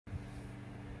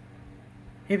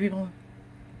Hey people,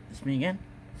 it's me again.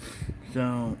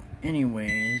 So,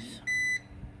 anyways,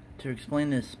 to explain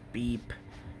this beep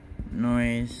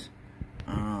noise,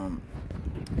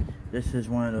 this is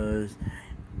one of those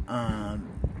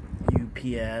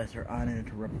UPS or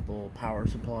uninterruptible power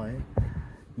supply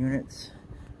units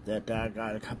that Dad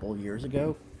got a couple of years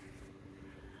ago.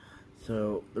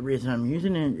 So the reason I'm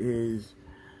using it is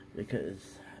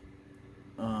because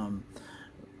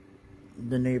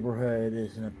the neighborhood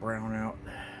is in a brownout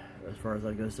as far as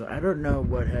that goes. So I don't know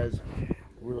what has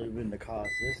really been the cause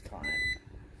this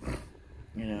time,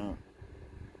 you know.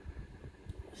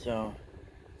 So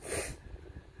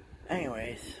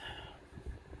anyways,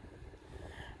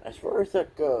 as far as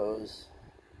that goes,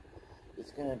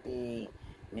 it's gonna be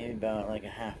maybe about like a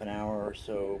half an hour or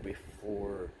so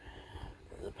before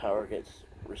the power gets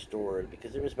restored,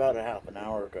 because it was about a half an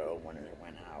hour ago when it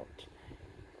went out,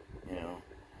 you know.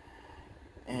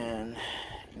 And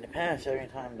in the past, every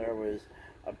time there was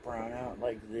a brownout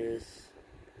like this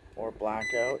or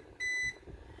blackout,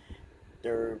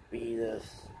 there would be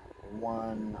this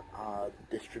one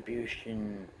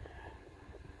distribution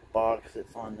box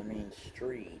that's on the main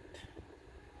street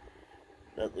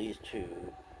that leads to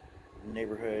the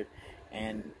neighborhood,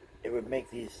 and it would make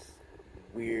these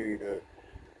weird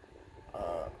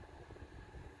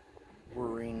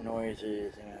whirring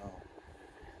noises, you know.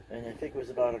 And I think it was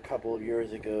about a couple of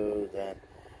years ago that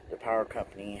the power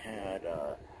company had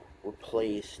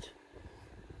replaced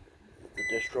the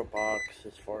distro box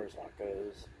as far as that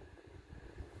goes.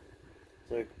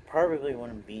 So it probably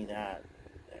wouldn't be that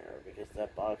there, because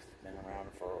that box has been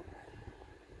around for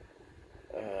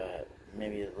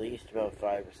maybe at least about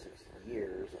 5 or 6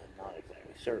 years. I'm not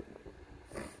exactly certain,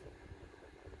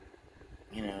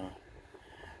 you know.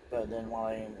 But then while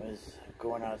I was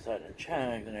going outside and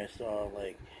checked, and I saw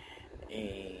like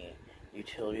a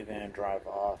utility van drive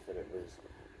off, that it was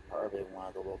probably one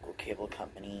of the local cable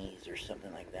companies or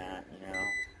something like that, you know.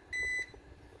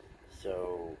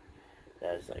 So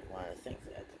that's like one of the things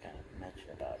I had to kind of mention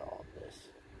about all of this.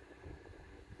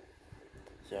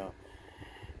 So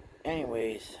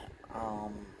anyways,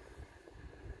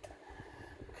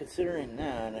 considering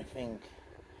that, I think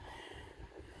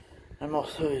I'm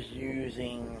also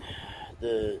using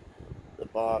the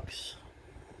box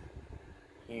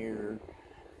here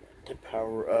to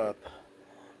power up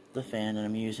the fan that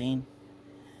I'm using,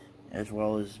 as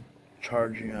well as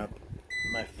charging up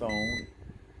my phone.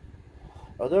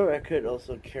 Although I could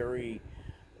also carry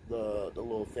the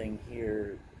little thing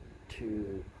here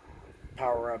to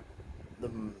power up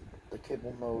the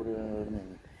cable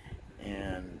modem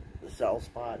and the cell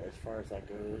spot as far as that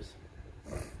goes,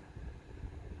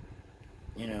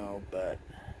 you know. But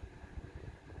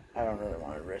I don't really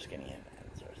want to risk any of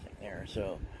that sort of thing there.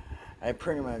 So I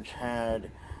pretty much had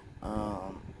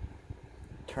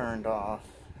turned off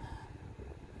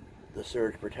the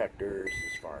surge protectors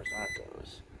as far as that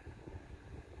goes,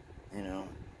 you know.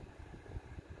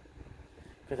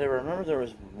 Because I remember there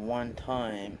was one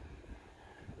time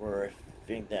where I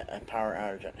think that a power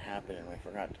outage had happened and we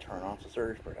forgot to turn off the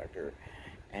surge protector,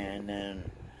 and then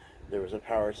there was a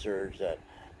power surge that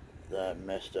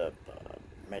messed up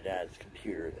my dad's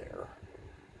computer there.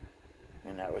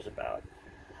 And that was about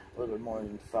a little bit more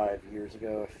than 5 years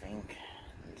ago, I think.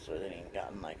 And so they had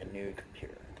gotten like a new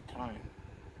computer at the time.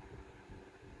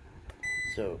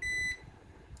 So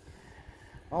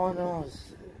all in all,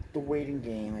 is the waiting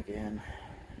game again,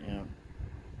 you know.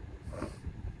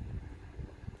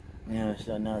 You know,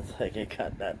 so now it's like I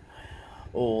got that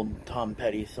old Tom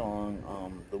Petty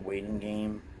song, The Waiting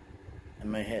Game, in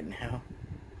my head now.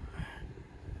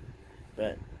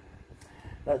 But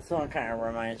that song kind of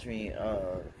reminds me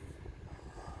of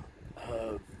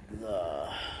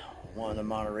one of the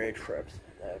Monterey trips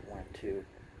that I went to,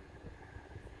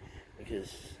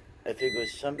 because I think it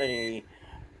was somebody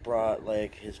brought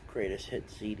like his greatest hit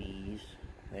CDs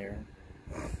there,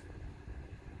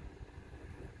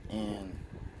 and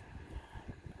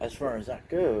as far as that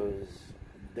goes,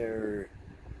 I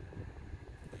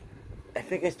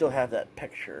think I still have that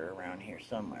picture around here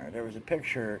somewhere. There was a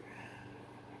picture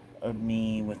of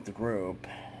me with the group,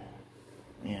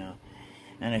 you know,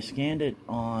 and I scanned it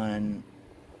on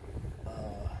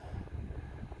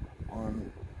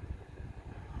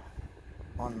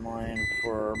online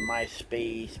for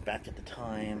MySpace back at the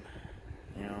time,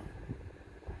 you know.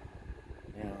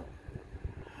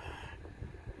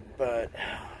 But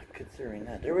considering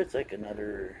that, there was like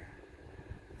another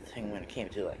thing when it came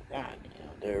to like that, you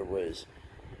know. There was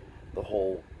the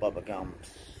whole Bubba Gumps.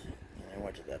 I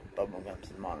went to that Bubba Gumps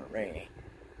in Monterey,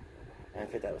 and I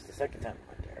think that was the second time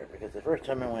I went there, because the first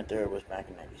time I went there was back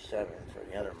in '97 for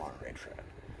the other Monterey trip.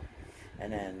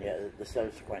 And then, yeah, the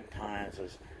subsequent times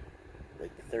was,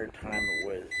 like, the third time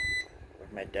was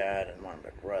with my dad and one of my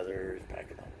brothers back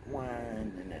in '01,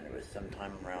 and then it was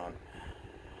sometime around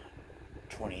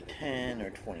 2010 or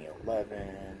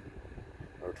 2011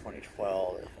 or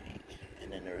 2012, I think.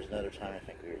 And then there was another time, I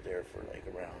think we were there for like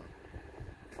around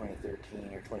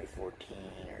 2013 or 2014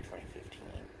 or 2015.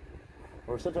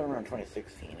 Or sometime around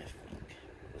 2016, I think,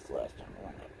 was the last time I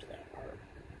went up to that part.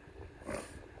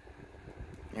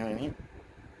 You know what I mean?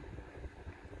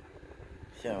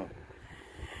 So,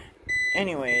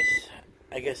 anyways,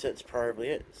 I guess that's probably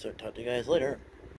it. So, talk to you guys later.